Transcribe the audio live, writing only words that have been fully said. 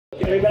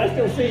But I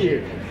still see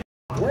you.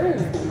 Where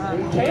is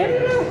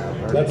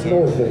Canada? That's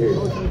north of here.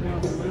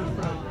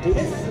 Dude,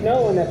 it's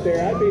snowing up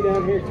there. I'd be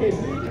down here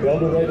too. El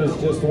Dorado's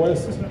just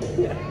west.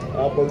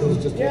 Alberta's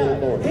just a little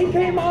north. He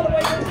came all the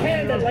way from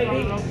Canada,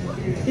 lady.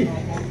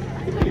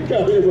 He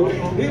got here,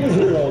 he was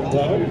here on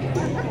time.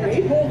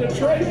 He pulled a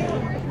trailer.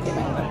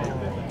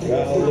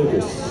 Kyle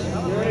Lucas.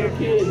 You're a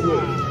kid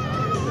with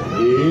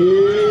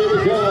Here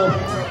we go.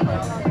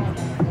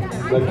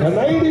 The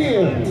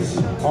Canadians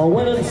are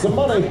winning some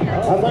money.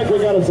 I think we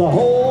got us a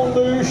whole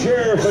new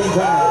sheriff in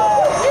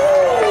town.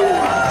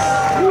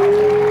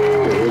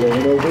 It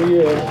ain't over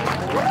yet.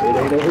 It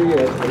ain't over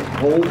yet.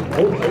 Hold,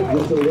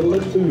 just a little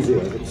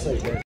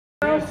enthusiasm.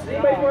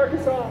 Anybody from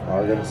Arkansas?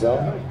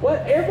 Arkansas. What?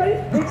 Everybody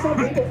picks on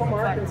people from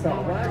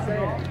Arkansas. Why is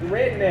that?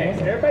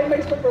 Rednecks. Everybody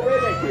makes fun of a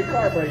redneck till your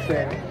car breaks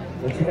down.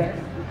 Okay.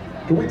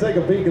 Can we take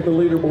a peek at the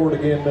leaderboard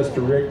again,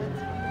 Mr. Rick?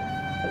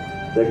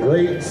 The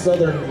Great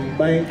Southern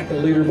Bank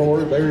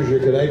leaderboard. There's your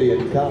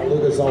Canadian. Kyle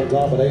Lucas on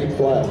top at 8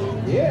 flat.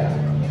 Yeah.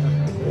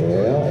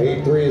 Yeah,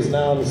 8-3 is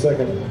now in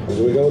second. As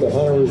we go to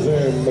Hunter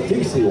Zoom,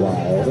 Matisse,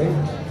 Wyoming.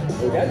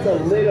 That's a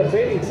little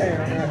bitty town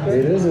right there.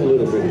 It is a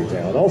little bitty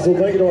town. Also,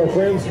 thank you to our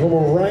friends from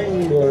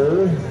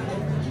Wrangler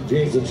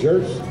Jeans and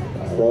Shirts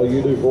for all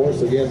you do for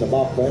us. Again, the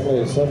Mop family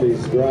and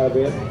Sunday's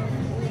Drive-In.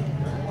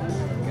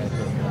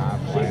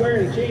 She's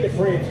wearing a cheetah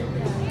print.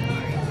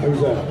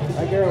 Who's that?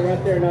 That girl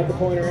right there, not to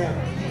point her out.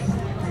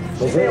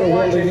 Was They're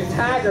watching Welding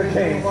Tiger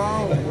King.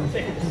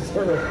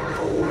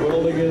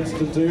 Welding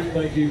Institute,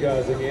 thank you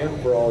guys again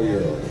for all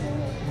your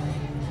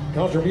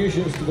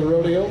contributions to the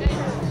rodeo.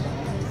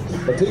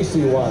 Matisse,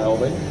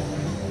 Wyoming.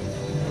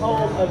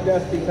 Home of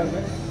Dusty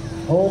Tuckman.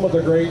 Home of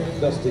the great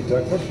Dusty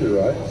Tuckman, you're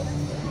right.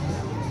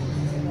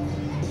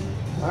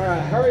 All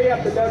right, hurry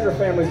up. The Duggar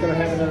family's going to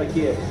have another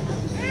kid.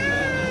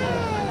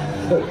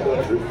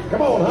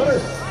 Come on, Hunter.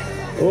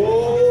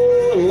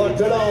 Oh,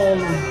 locked it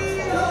on.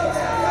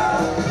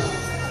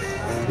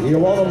 You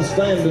want him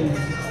standing.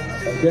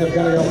 Kev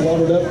kind of got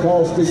watered up,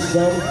 cost him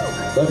some,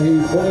 but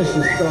he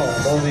finishes strong.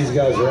 All of these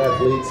guys are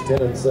athletes,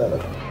 10 and 7.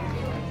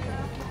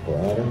 For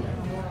Hunter.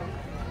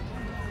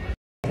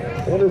 I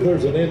wonder if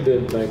there's an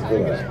indent name for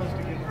that.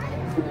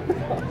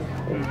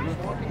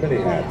 Mini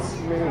hats.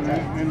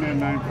 Indian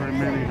name for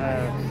many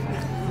hats.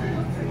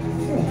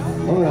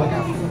 All right.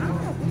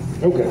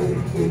 Okay.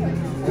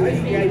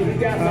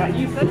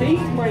 You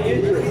piqued my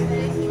interest.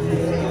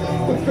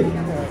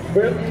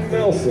 Benton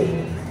Nelson.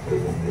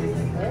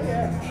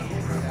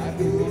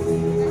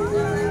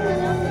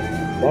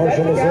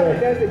 Marshall, Is that the guy Missouri.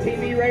 that does the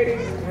TV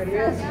ratings? I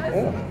guess.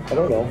 Yeah, I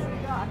don't know.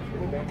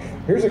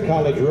 Here's a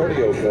college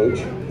rodeo coach.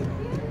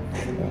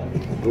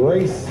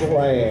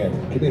 Graceland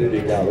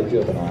Community College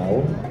up in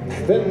Iowa.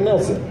 Benton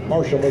Nelson,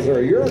 Marshall,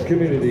 Missouri. You're a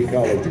community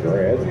college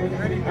grad.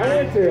 I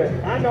went to it.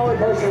 I'm the only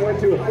person who went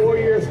to a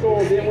 4-year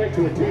school, then went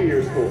to a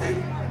 2-year school.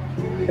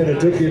 And it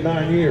took you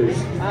 9 years.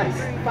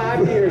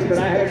 5 years, but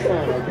I had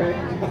fun, okay?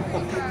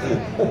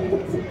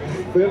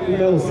 Benton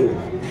Nelson.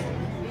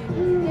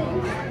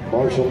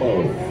 Marshall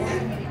Moe.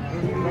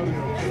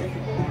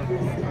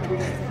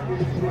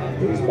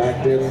 He's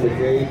backed in the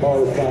K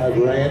Bar 5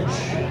 Ranch.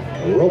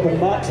 Roping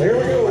box, here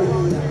we go.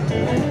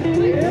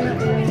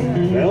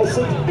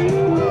 Nelson.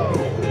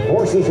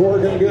 Horse is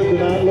working good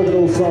tonight. Look at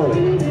old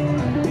Sarley.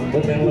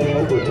 Putting in a little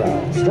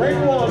overtime.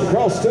 String 1,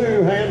 cross 2,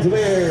 hands in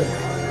the air.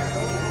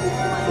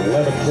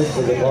 11-6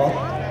 of the clock.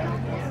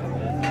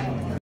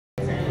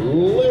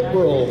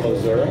 Liberal,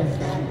 Missouri.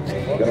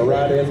 Gonna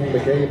ride in the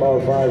K Bar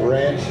 5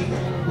 Ranch.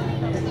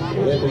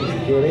 Lindy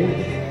Kenny.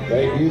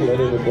 Thank you,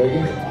 Lindy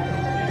McQuiggan.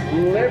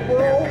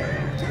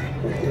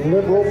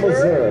 Liberal,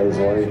 Missouri is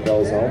what he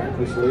calls home.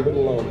 Just leave it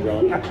alone,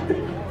 John.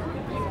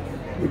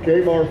 The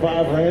K Bar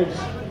 5 Ranch.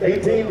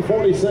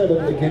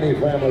 1847, the Kenny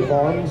Family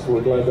Farms.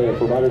 We're glad they have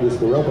provided us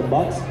the roping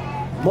box.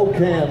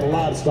 Mocan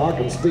Livestock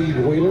and Steve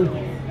Wheeler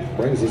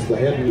brings us the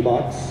head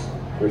box.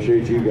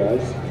 Appreciate you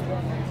guys.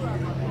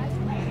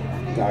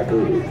 Ty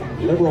Kirby.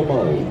 Liberal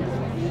Mo.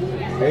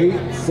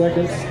 8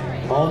 seconds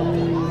on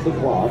the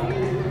clock.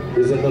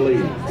 Is in the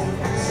lead.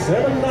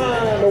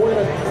 7-9 to win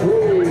it.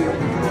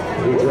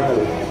 He tried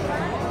it.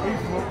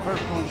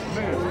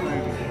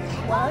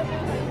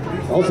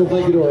 Also,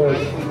 thank you to our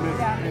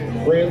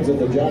friends at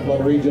the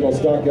Joplin Regional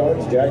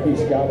Stockyards, Jackie,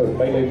 Scott, and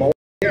Bailey Moore.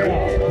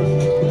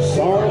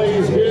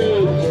 Sarley's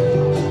good.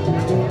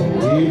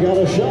 You got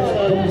a shot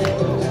at him.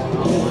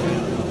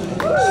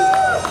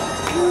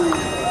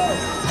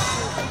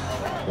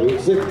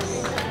 8-6.